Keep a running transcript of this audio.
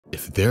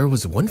If there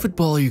was one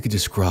footballer you could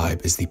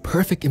describe as the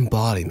perfect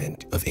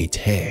embodiment of a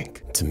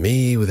tank, to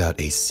me,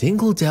 without a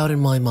single doubt in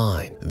my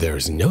mind, there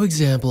is no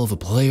example of a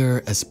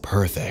player as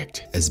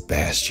perfect as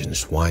Bastian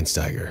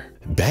Schweinsteiger.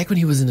 Back when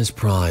he was in his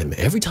prime,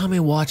 every time I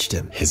watched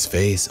him, his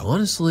face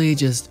honestly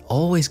just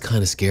always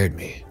kind of scared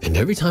me. And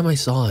every time I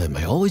saw him,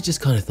 I always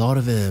just kind of thought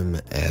of him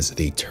as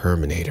the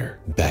Terminator.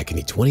 Back in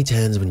the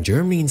 2010s when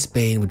Germany and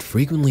Spain would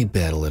frequently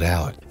battle it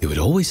out, it would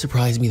always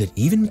surprise me that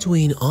even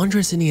between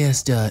Andres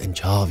Iniesta and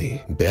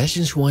Xavi,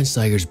 Bastian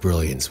Schweinsteiger's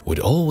brilliance would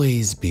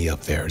always be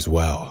up there as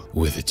well,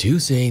 with the two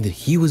saying that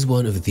he was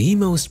one of the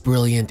most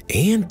brilliant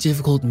and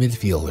difficult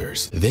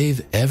midfielders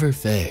they've ever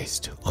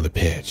faced on the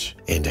pitch.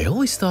 And I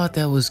always thought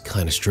that was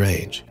kind of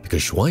strange,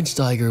 because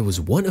Schweinsteiger was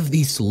one of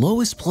the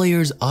slowest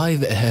players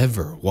I've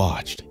ever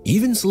watched,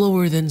 even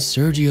slower than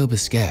Sergio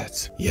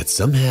Busquets, yet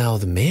somehow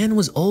the man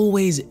was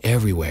always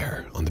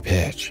everywhere on the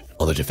pitch.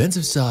 On the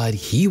defensive side,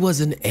 he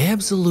was an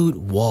absolute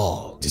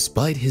wall.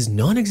 Despite his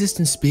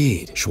non-existent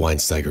speed,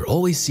 Schweinsteiger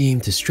always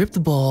seemed to strip the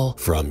ball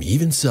from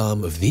even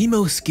some of the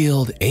most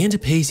skilled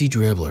and pacey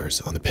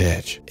dribblers on the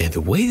pitch. And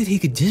the way that he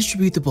could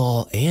distribute the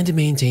ball and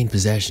maintain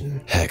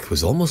possession, heck,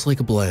 was almost like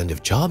a blend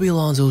of Xabi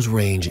Alonso's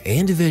range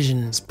and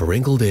vision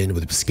sprinkled in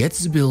with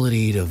Busquets'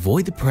 ability to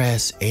avoid the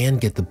press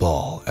and get the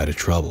ball out of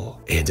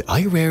trouble. And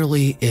I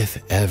rarely, if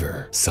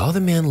ever, saw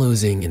the man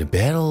losing in a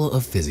battle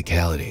of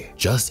physicality.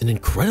 Just an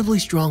incredibly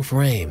strong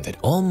frame that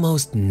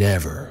almost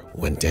never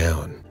went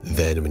down.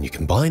 Then when you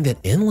combine that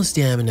endless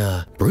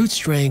stamina, brute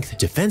strength,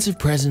 defensive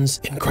presence,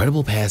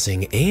 incredible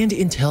passing, and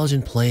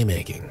intelligent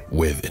playmaking,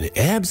 with an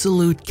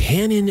absolute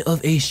cannon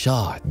of a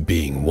shot,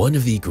 being one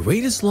of the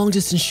greatest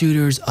long-distance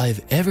shooters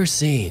I've ever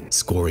seen,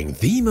 scoring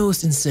the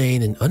most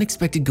insane and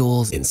unexpected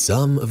goals in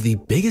some of the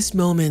biggest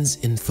moments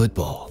in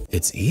football,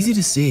 it's easy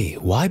to see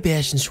why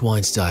Bastian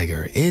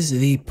Schweinsteiger is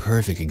the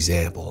perfect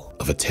example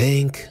of a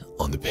tank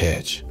on the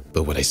pitch.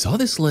 But when I saw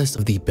this list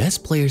of the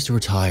best players to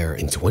retire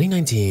in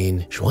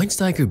 2019,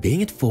 Schweinsteiger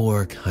being at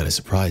 4 kind of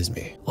surprised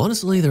me.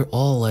 Honestly, they're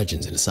all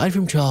legends, and aside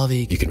from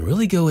Xavi, you can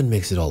really go and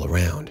mix it all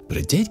around. But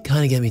it did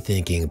kind of get me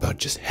thinking about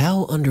just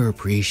how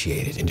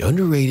underappreciated and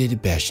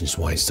underrated Bastian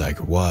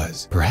Schweinsteiger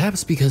was.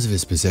 Perhaps because of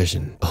his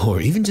position, or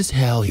even just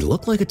how he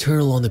looked like a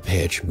turtle on the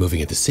pitch,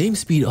 moving at the same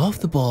speed off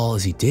the ball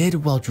as he did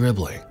while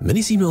dribbling.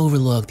 Many seem to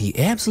overlook the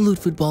absolute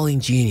footballing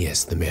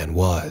genius the man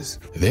was.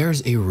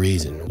 There's a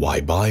reason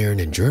why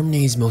Bayern and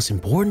Germany's most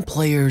important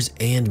players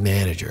and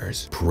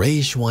managers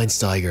praise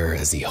Schweinsteiger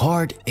as the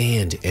heart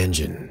and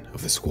engine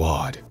of the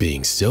squad,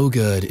 being so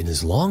good in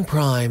his long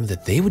prime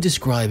that they would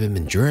describe him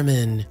in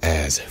German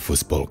as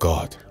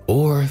Fußballgott,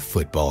 or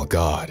football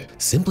god,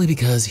 simply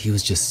because he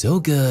was just so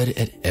good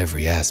at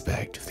every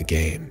aspect of the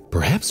game.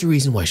 Perhaps the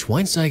reason why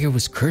Schweinsteiger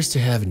was cursed to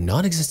have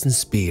non-existent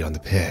speed on the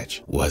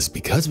pitch was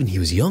because when he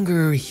was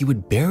younger, he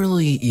would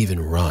barely even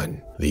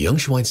run. The young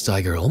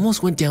Schweinsteiger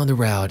almost went down the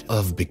route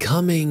of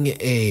becoming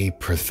a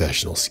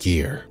professional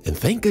skier. And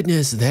thank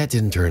goodness that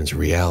didn't turn into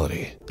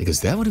reality,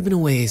 because that would have been a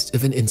waste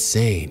of an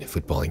insane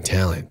footballing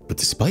talent. But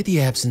despite the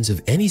absence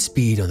of any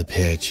speed on the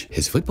pitch,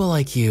 his football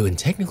IQ and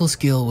technical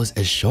skill was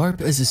as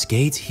sharp as the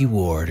skates he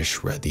wore to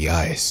shred the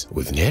ice,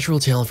 with natural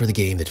talent for the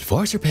game that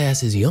far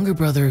surpassed his younger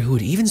brother, who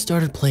had even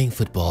started playing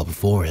football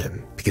before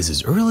him. Because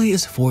as early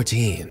as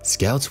 14,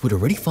 scouts would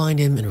already find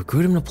him and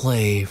recruit him to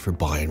play for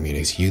Bayern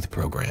Munich's youth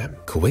program,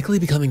 quickly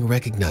becoming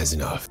recognized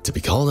enough to be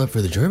called up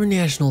for the German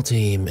national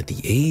team at the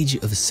age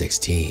of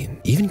 16,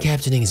 even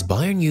captaining his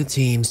Bayern youth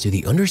teams to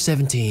the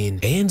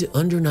under-17 and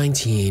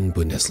under-19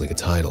 Bundesliga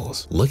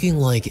titles, looking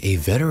like a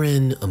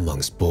veteran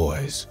amongst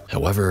boys.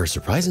 However,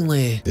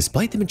 surprisingly,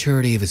 despite the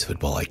maturity of his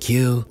football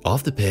IQ,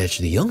 off the pitch,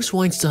 the young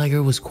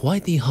Schweinsteiger was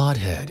quite the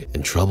hothead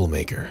and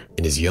troublemaker.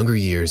 In his younger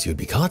years, he would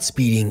be caught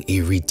speeding a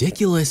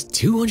ridiculous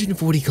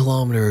 240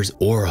 kilometers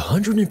or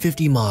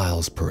 150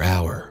 miles per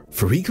hour,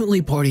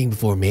 frequently partying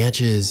before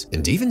matches,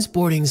 and even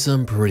sporting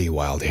some pretty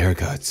wild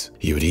haircuts.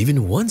 He would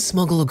even once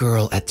smuggle a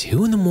girl at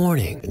 2 in the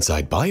morning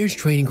inside Bayern's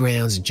training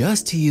grounds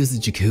just to use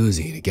the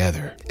jacuzzi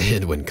together.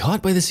 And when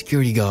caught by the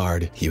security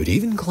guard, he would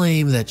even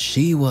claim that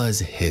she was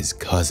his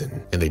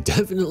cousin, and they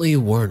definitely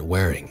weren't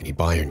wearing any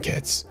Bayern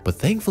kits. But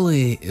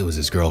thankfully, it was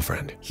his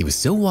girlfriend. He was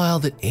so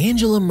wild that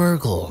Angela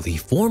Merkel, the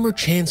former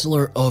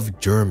chancellor of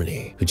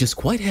Germany, who just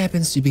quite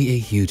happens to be a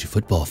huge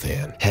football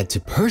fan, had to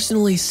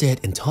personally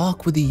sit and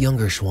talk with the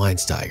younger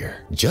Schweinsteiger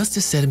just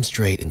to set him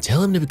straight and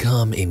tell him to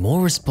become a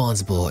more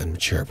responsible and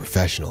mature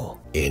professional.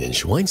 And in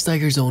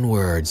Schweinsteiger's own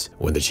words,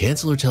 when the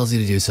chancellor tells you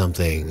to do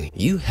something,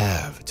 you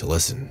have to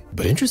listen.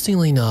 But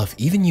interestingly enough,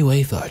 even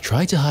UEFA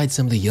tried to hide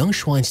some of the young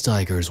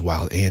Schweinsteiger's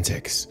wild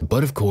antics.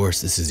 But of course,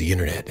 this is the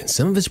internet, and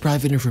some of his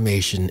private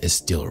information is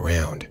still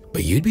around.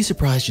 But you'd be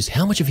surprised just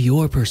how much of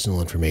your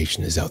personal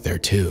information is out there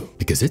too,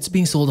 because it's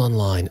being sold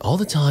online all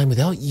the time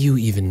without you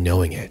even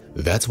knowing it.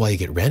 That's why you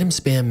get random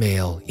spam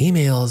mail,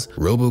 emails,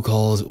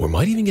 robocalls, or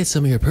might even get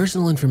some of your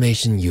personal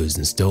information used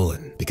and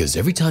stolen. because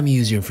every time you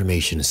use your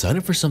information to sign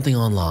up for something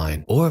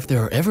online, or if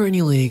there are ever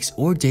any leaks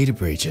or data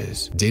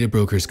breaches, data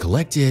brokers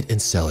collect it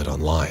and sell it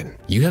online.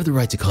 You have the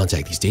right to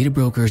contact these data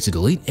brokers to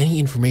delete any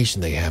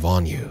information they have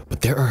on you,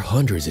 but there are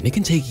hundreds and it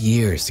can take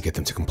years to get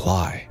them to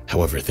comply.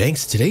 However,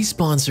 thanks to today's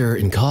sponsor,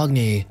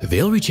 Incogni,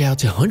 they'll reach out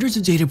to hundreds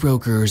of data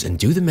brokers and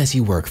do the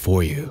messy work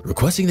for you,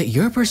 requesting that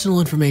your personal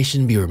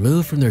information be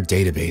removed from their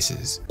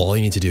databases. All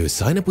you need to do is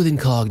sign up with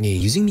Incogni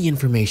using the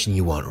information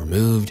you want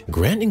removed,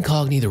 grant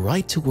Incogni the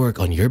right to work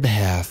on your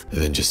behalf,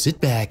 then just sit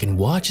back and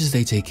watch as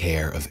they take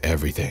care of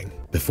everything.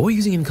 Before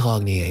using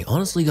Incogni, I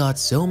honestly got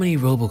so many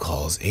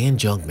robocalls and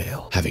junk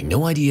mail, having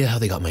no idea how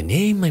they got my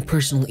name, my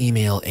personal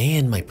email,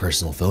 and my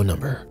personal phone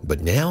number.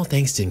 But now,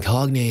 thanks to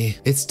Incogni,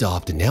 it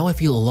stopped and now I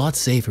feel a lot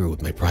safer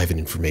with my private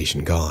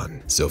information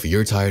gone. So if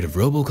you're tired of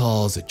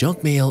robocalls,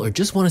 junk mail, or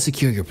just want to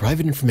secure your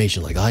private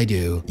information like I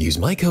do, use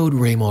my code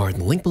Raymar in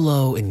the link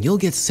below and you'll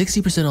get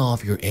 60%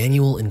 off your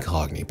annual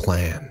Incogni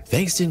plan.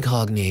 Thanks to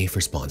Incogni for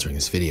sponsoring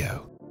this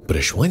video. But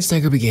as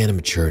Schweinsteiger began to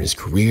mature in his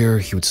career,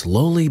 he would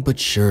slowly but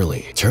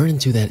surely turn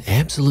into that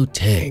absolute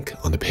tank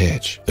on the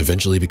pitch,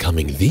 eventually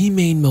becoming the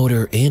main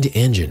motor and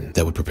engine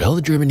that would propel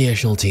the German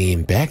national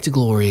team back to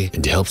glory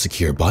and to help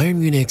secure Bayern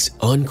Munich's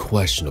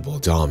unquestionable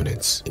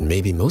dominance. And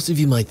maybe most of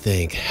you might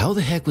think, how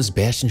the heck was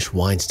Bastian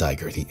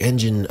Schweinsteiger the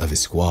engine of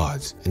his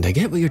squads? And I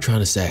get what you're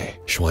trying to say.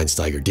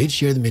 Schweinsteiger did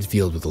share the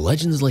midfield with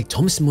legends like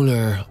Thomas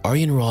Müller,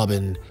 Arjen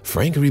Robben,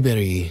 Frank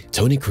Ribéry,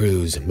 Toni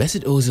Kroos,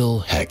 Mesut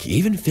Ozil, heck,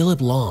 even Philipp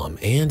Lahm,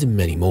 and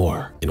many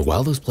more. And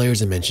while those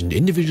players I mentioned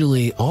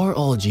individually are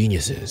all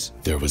geniuses,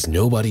 there was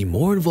nobody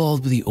more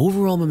involved with the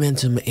overall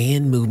momentum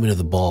and movement of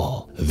the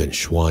ball than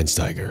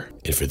Schweinsteiger.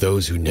 And for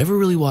those who never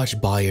really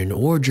watched Bayern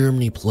or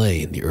Germany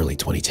play in the early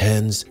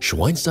 2010s,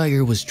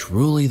 Schweinsteiger was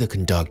truly the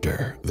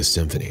conductor of the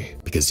symphony.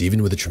 Because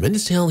even with the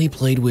tremendous talent he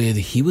played with,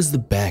 he was the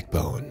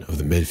backbone of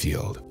the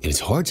midfield. And it's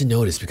hard to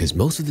notice because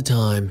most of the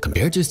time,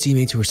 compared to his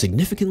teammates who were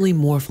significantly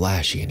more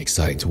flashy and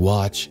exciting to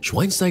watch,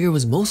 Schweinsteiger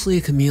was mostly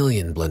a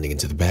chameleon blending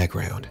into the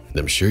background. And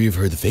I'm sure you've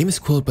heard the famous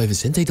quote by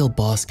Vicente Del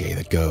Bosque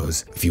that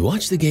goes, "If you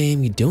watch the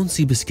game, you don't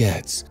see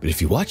Busquets, but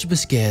if you watch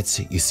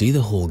Busquets, you see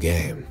the whole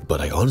game." But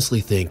I honestly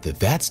think that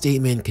that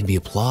statement can be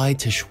applied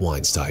to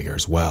Schweinsteiger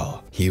as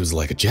well. He was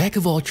like a jack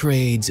of all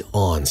trades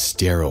on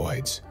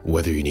steroids.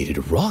 Whether you needed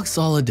a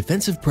rock-solid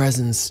defensive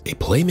presence, a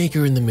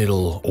playmaker in the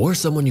middle, or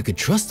someone you could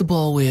trust the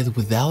ball with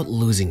without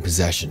losing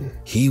possession,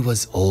 he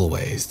was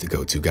always the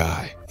go-to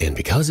guy. And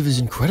because of his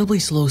incredibly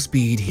slow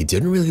speed, he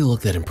didn't really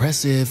look that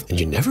impressive, and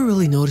you never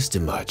really noticed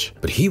him much.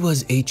 But he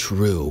was a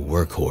true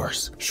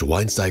workhorse.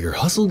 Schweinsteiger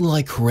hustled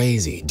like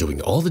crazy,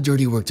 doing all the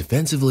dirty work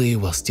defensively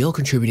while still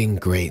contributing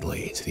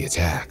greatly to the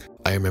attack.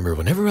 I remember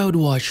whenever I would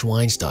watch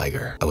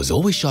Schweinsteiger, I was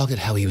always shocked at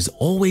how he was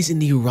always in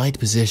the right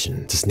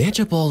position to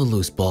snatch up all the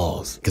loose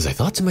balls, because I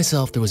thought to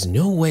myself there was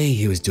no way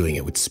he was doing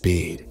it with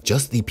speed.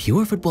 Just the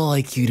pure football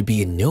IQ to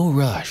be in no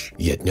rush,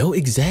 yet know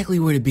exactly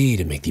where to be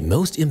to make the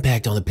most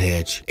impact on the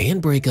pitch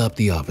and break up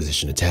the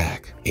opposition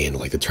attack. And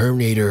like the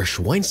Terminator,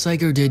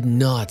 Schweinsteiger did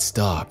not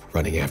stop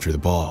running after the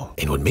ball.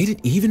 And what made it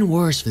even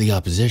worse for the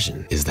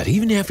opposition is that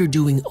even after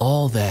doing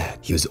all that,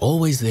 he was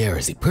always there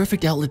as the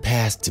perfect outlet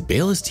pass to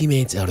bail his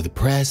teammates out of the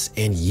press,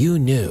 and you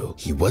knew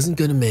he wasn't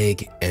going to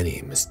make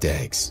any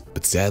mistakes.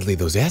 But sadly,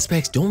 those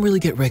aspects don't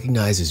really get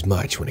recognized as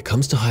much when it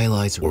comes to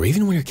highlights or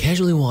even when you're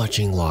casually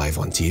watching live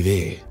on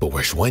TV. But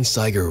where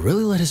Schweinsteiger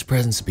really let his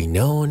presence be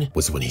known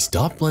was when he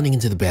stopped blending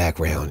into the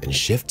background and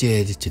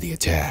shifted to the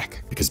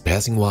attack. Because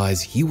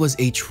passing-wise, he was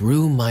a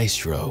true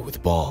maestro with the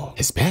ball.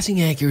 His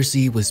passing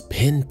accuracy was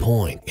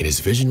pinpoint, and his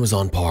vision was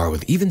on par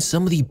with even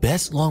some of the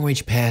best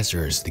long-range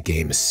passers the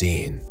game has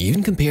seen.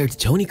 Even compared to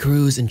Toni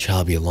Kroos and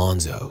Xabi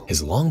Alonso,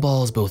 his long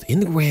balls both in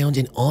the ground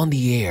and on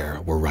the air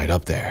were right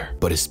up there.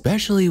 But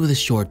especially with his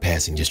short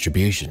passing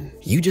distribution,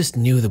 you just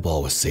knew the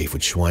ball was safe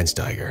with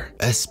Schweinsteiger,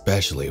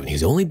 especially when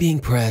he's only being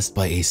pressed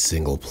by a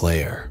single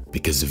player,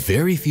 because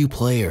very few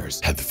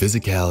players had the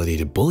physicality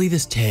to bully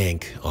this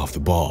tank off the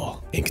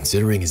ball. And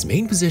considering his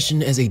main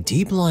position as a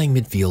deep-lying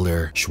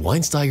midfielder,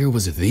 Schweinsteiger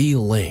was the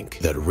link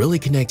that really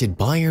connected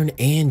Bayern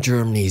and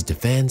Germany's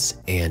defense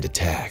and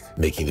attack,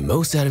 making the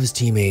most out of his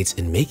teammates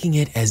and making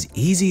it as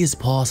easy as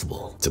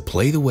possible to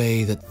play the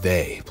way that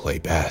they play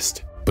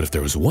best. But if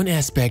there was one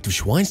aspect of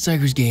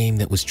Schweinsteiger's game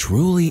that was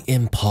truly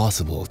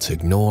impossible to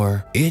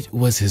ignore, it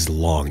was his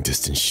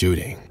long-distance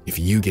shooting. If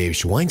you gave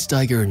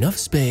Schweinsteiger enough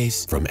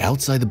space from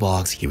outside the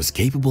box, he was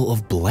capable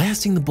of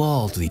blasting the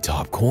ball to the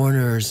top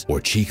corners or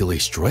cheekily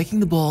striking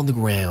the ball on the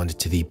ground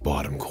to the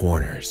bottom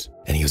corners.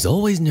 And he was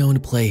always known to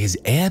play his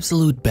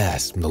absolute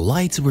best when the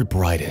lights were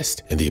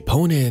brightest and the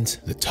opponent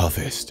the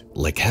toughest.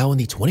 Like how in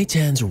the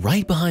 2010s,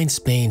 right behind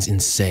Spain's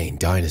insane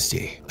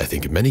dynasty, I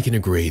think many can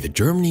agree that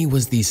Germany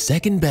was the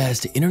second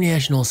best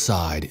international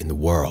side in the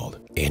world.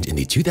 And in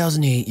the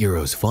 2008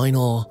 Euros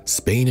final,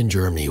 Spain and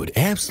Germany would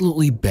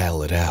absolutely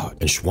battle it out,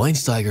 and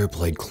Schweinsteiger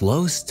played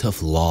close to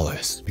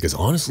flawless. Because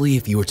honestly,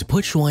 if you were to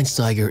put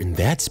Schweinsteiger in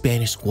that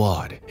Spanish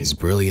squad, his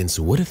brilliance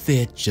would have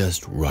fit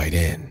just right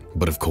in.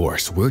 But of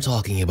course, we're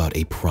talking about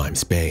a prime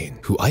Spain,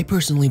 who I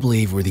personally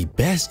believe were the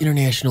best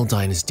international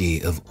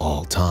dynasty of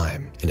all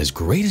time. And as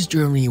great as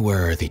Germany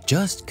were, they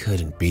just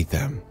couldn't beat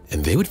them.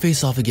 And they would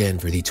face off again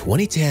for the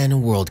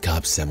 2010 World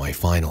Cup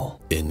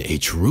semi-final in a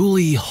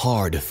truly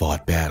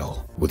hard-fought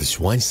battle, with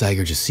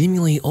Schweinsteiger just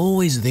seemingly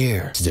always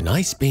there to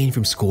deny Spain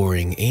from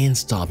scoring and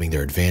stopping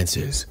their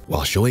advances,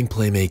 while showing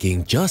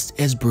playmaking just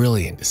as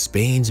brilliant as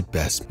Spain's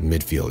best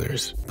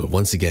midfielders. But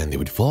once again, they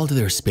would fall to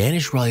their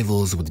Spanish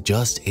rivals with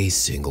just a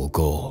single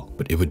goal.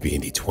 But it would be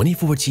in the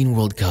 2014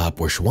 World Cup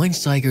where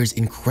Schweinsteiger's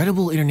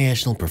incredible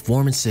international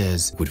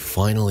performances would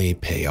finally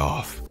pay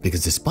off.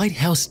 Because despite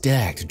how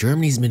stacked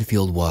Germany's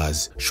midfield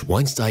was,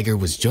 Schweinsteiger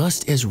was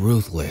just as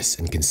ruthless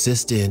and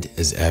consistent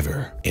as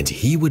ever. And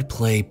he would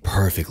play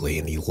perfectly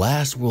in the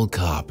last World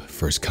Cup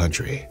for his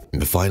country. In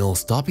the final,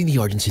 stopping the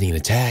Argentinian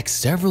attack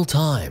several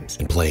times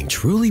and playing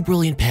truly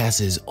brilliant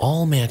passes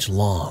all match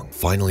long,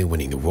 finally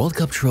winning the World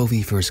Cup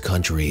trophy for his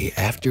country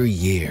after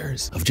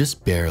years of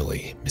just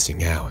barely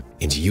missing out.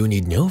 And you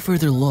need no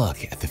further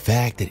look at the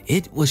fact that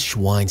it was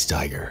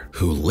Schweinsteiger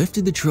who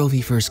lifted the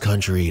trophy for his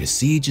country to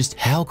see just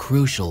how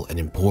crucial and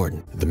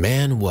important the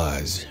man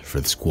was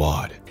for the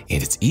squad.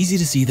 And it's easy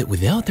to see that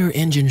without their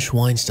engine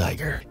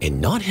Schweinsteiger,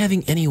 and not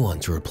having anyone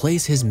to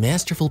replace his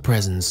masterful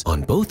presence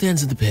on both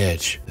ends of the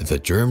pitch,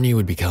 that Germany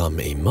would become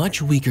a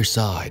much weaker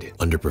side,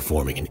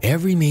 underperforming in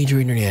every major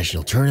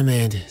international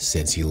tournament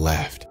since he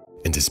left.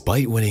 And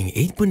despite winning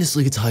 8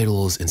 Bundesliga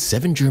titles and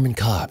 7 German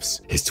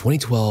Cups, his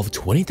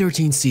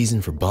 2012-2013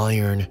 season for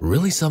Bayern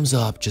really sums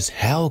up just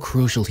how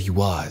crucial he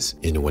was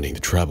in winning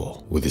the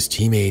treble, with his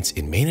teammates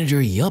and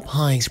manager Jupp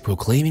Heynckes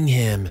proclaiming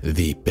him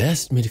the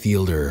best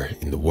midfielder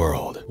in the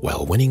world,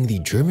 while winning the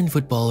German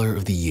Footballer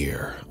of the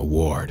Year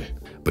award.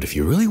 But if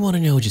you really want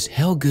to know just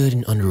how good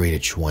and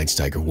underrated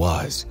Schweinsteiger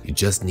was, you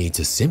just need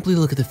to simply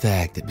look at the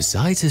fact that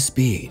besides his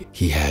speed,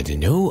 he had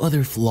no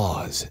other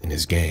flaws in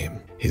his game.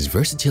 His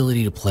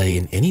versatility to play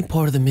in any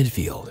part of the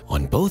midfield,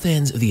 on both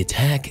ends of the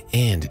attack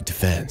and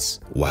defense,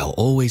 while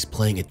always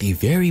playing at the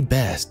very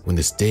best when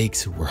the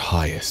stakes were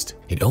highest.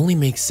 It only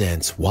makes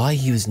sense why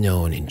he was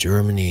known in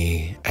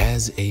Germany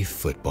as a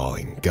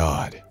footballing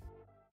god.